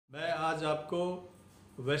आज आपको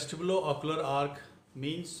वेस्टिबुलो-ओकुलर arc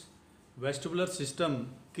means vestibular system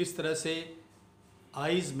किस तरह से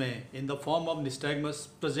आइज़ में in the form of nystagmus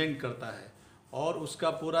present करता है और उसका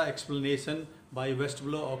पूरा एक्सप्लेनेशन बाय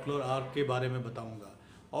वेस्टिबुलो-ओकुलर आर्क के बारे में बताऊंगा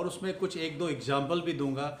और उसमें कुछ एक दो एग्जाम्पल भी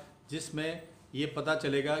दूंगा जिसमें ये पता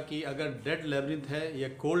चलेगा कि अगर डेड लेब्रिंथ है या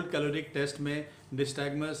कोल्ड कैलोरिक टेस्ट में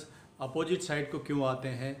निस्टैग्मस अपोजिट साइड को क्यों आते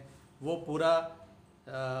हैं, वो पूरा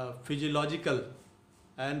फिजियोलॉजिकल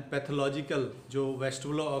एंड पैथोलॉजिकल जो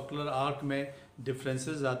वेस्टिबुलो-ओकुलर आर्क में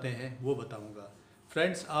डिफरेंसेस आते हैं वो बताऊंगा।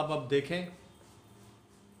 फ्रेंड्स, आप अब देखें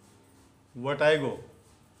vertigo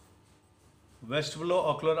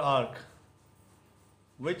vestibulo-ocular arc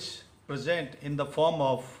which present in the form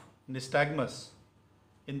of nystagmus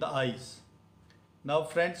in the eyes. Now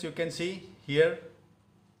friends, you can see here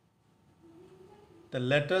the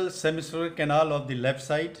lateral semicircular canal of the left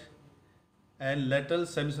side and lateral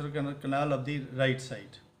semicircular canal of the right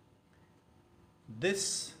side.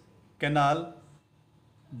 This canal,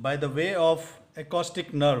 by the way of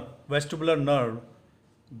acoustic nerve, vestibular nerve,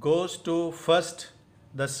 goes to first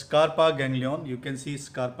the Scarpa ganglion. You can see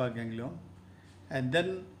Scarpa ganglion, and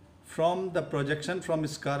then from the projection from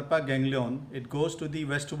Scarpa ganglion it goes to the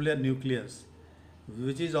vestibular nucleus,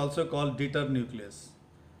 which is also called Dieter nucleus,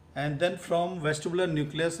 and then from vestibular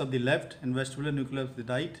nucleus of the left and vestibular nucleus of the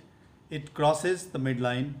right it crosses the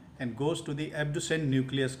midline and goes to the abducens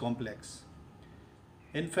nucleus complex.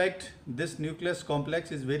 In fact, this nucleus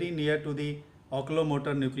complex is very near to the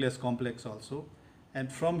oculomotor nucleus complex also.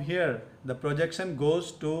 And from here the projection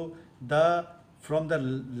goes to from the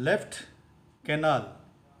left canal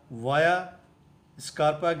via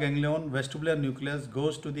Scarpa ganglion vestibular nucleus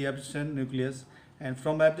goes to the abducens nucleus, and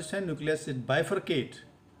from abducens nucleus it bifurcate,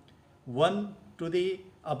 one to the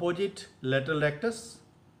opposite lateral rectus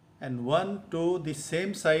and one to the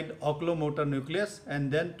same side oculomotor nucleus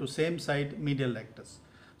and then to same side medial rectus.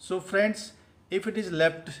 So friends, if it is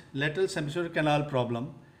lateral semicircular canal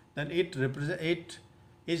problem, then it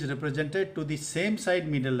is represented to the same side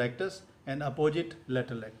medial rectus and opposite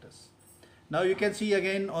lateral rectus. Now you can see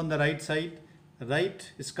again on the right side,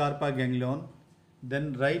 right Scarpa ganglion,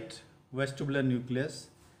 then right vestibular nucleus,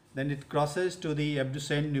 then it crosses to the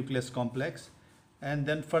abducens nucleus complex and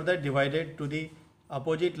then further divided to the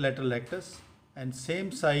opposite lateral rectus and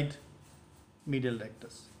same side medial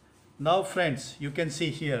rectus. Now friends, you can see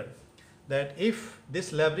here that if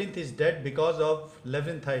this labyrinth is dead because of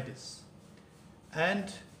labyrinthitis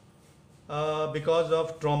and because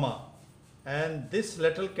of trauma, and this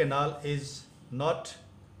lateral canal is not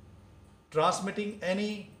transmitting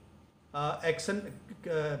any action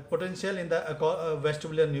potential in the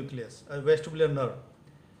vestibular nucleus, vestibular nerve.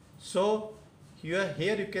 So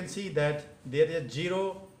here you can see that there is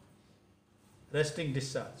zero resting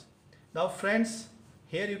discharge. Now friends,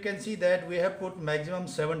 here you can see that we have put maximum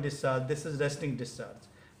 7 discharge. This is resting discharge.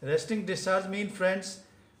 Resting discharge means, friends,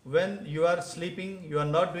 when you are sleeping, you are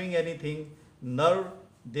not doing anything, nerve,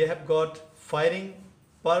 they have got firing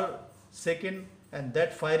per second, and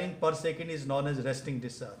that firing per second is known as resting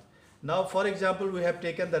discharge. Now for example, we have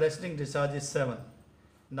taken the resting discharge is 7.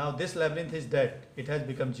 Now this labyrinth is dead, it has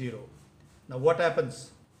become 0. Now what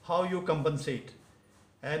happens? How you compensate?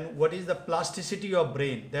 And what is the plasticity of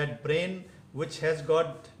brain? That brain which has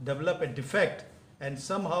got developed a defect and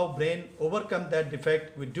somehow brain overcome that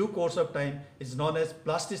defect with due course of time is known as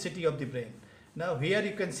plasticity of the brain. Now here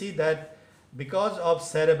you can see that because of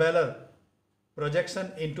cerebellar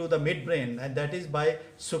projection into the midbrain, and that is by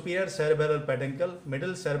superior cerebral peduncle,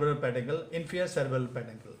 middle cerebral peduncle, inferior cerebral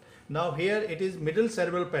peduncle. Now here it is middle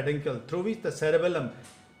cerebral peduncle through which the cerebellum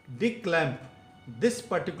declamp this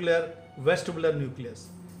particular vestibular nucleus.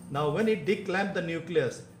 Now when it declamp the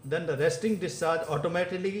nucleus, then the resting discharge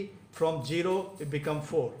automatically from 0 it become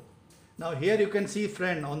 4. Now here you can see,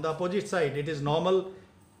 friend, on the opposite side it is normal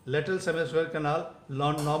lateral semicircular canal,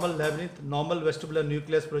 normal labyrinth, normal vestibular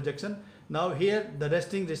nucleus projection. Now here the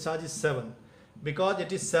resting discharge is 7. Because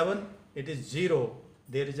it is 7, it is 0,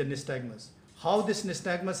 there is a nystagmus. How this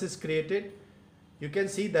nystagmus is created? You can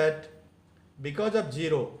see that because of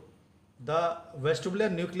 0, the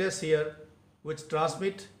vestibular nucleus here which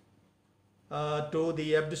transmit to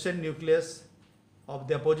the abducens nucleus of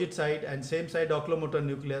the opposite side and same side oculomotor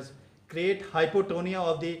nucleus create hypotonia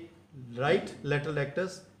of the right lateral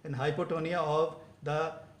rectus and hypotonia of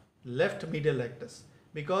the left medial rectus,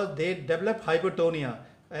 because they develop hypotonia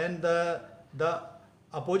and the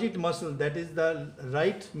opposite muscle, that is the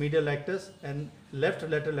right medial rectus and left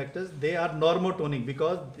lateral rectus, they are normotonic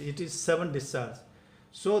because it is 7 discharge.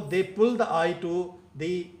 So they pull the eye to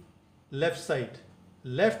the left side.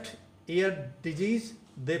 Left ear disease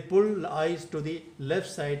they pull eyes to the left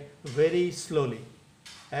side very slowly.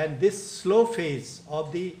 And this slow phase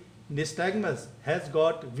of the nystagmus has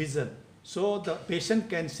got vision. So the patient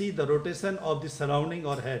can see the rotation of the surrounding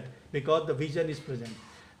or head because the vision is present.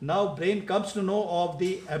 Now brain comes to know of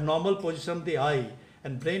the abnormal position of the eye,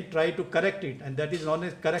 and brain try to correct it, and that is known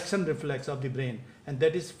as correction reflex of the brain, and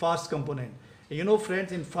that is fast component. You know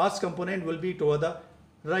friends, in fast component will be toward the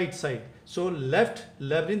right side. So left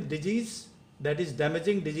labyrinth disease, that is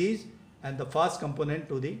damaging disease, and the fast component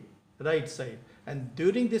to the right side. And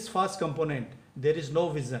during this fast component there is no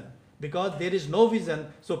vision. Because there is no vision,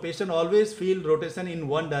 so patient always feel rotation in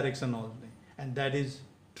one direction only, and that is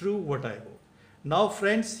true vertigo. Now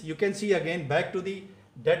friends, you can see again back to the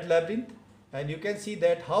dead labyrinth, and you can see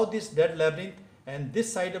that how this dead labyrinth and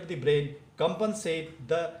this side of the brain compensate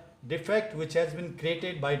the defect which has been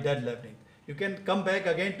created by dead labyrinth. You can come back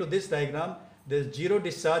again to this diagram. There is zero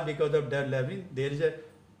discharge because of dead labyrinth. There is a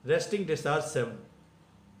resting discharge 7.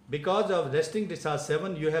 Because of resting discharge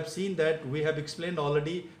 7, you have seen that we have explained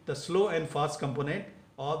already the slow and fast component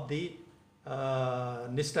of the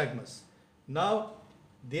nystagmus. Now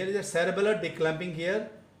there is a cerebellar declamping here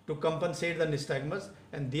to compensate the nystagmus,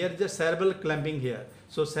 and there is a cerebral clamping here.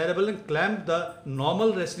 So cerebellum clamp the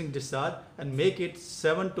normal resting discharge and make it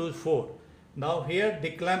 7 to 4. Now here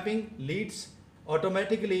declamping leads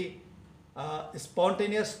automatically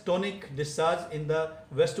spontaneous tonic discharge in the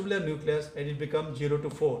vestibular nucleus, and it becomes 0 to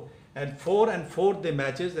 4. And 4 and 4 they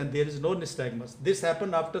matches, and there is no nystagmus. This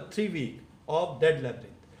happened after 3 weeks of dead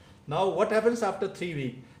labyrinth. Now what happens after 3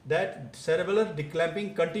 weeks? That cerebellar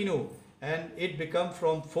declamping continue, and it become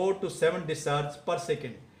from 4 to 7 discharge per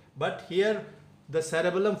second. But here the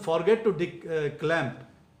cerebellum forget to clamp,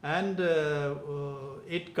 and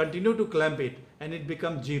it continue to clamp it, and it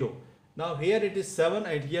becomes 0. Now here it is 7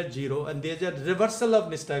 and here 0, and there is a reversal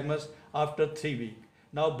of nystagmus after 3 weeks.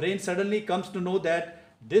 Now brain suddenly comes to know that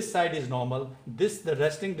this side is normal, the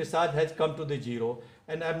resting discharge has come to the 0,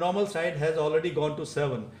 and abnormal side has already gone to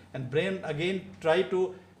 7, and brain again try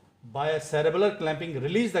to, by a cerebellar clamping,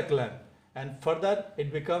 release the clamp, and further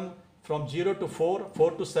it become from 0 to 4,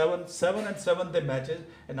 4 to 7, 7 and 7 they matches,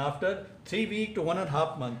 and after 3 weeks to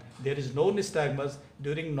 1.5 months there is no nystagmus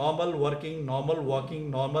during normal working, normal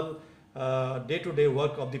walking, normal day-to-day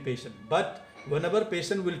work of the patient. But whenever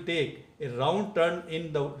patient will take a round turn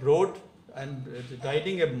in the road and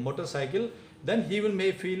riding a motorcycle, then he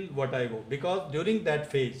may feel vertigo, because during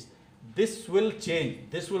that phase this will change,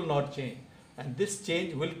 this will not change, and this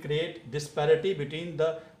change will create disparity between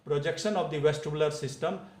the projection of the vestibular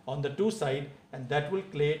system on the two sides, and that will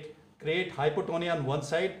create hypotonia on one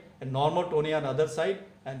side and normotonia on other side,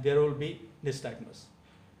 and there will be nystagmus.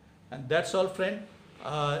 And that's all friend.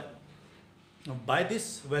 By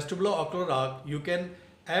this vestibulo-ocular arc, you can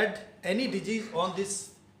add any disease on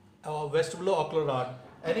this vestibulo-ocular arc,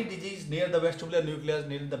 any disease near the vestibular nucleus,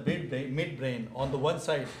 near the midbrain on the one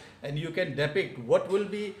side, and you can depict what will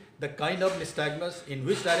be the kind of nystagmus, in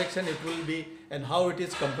which direction it will be, and how it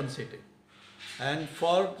is compensated. And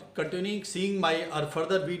for continuing seeing my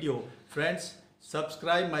further video, friends,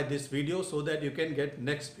 subscribe this video so that you can get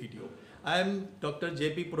next video. I am Dr.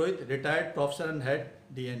 J.P. Purohit, retired professor and head,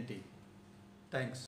 D.N.T. Thanks.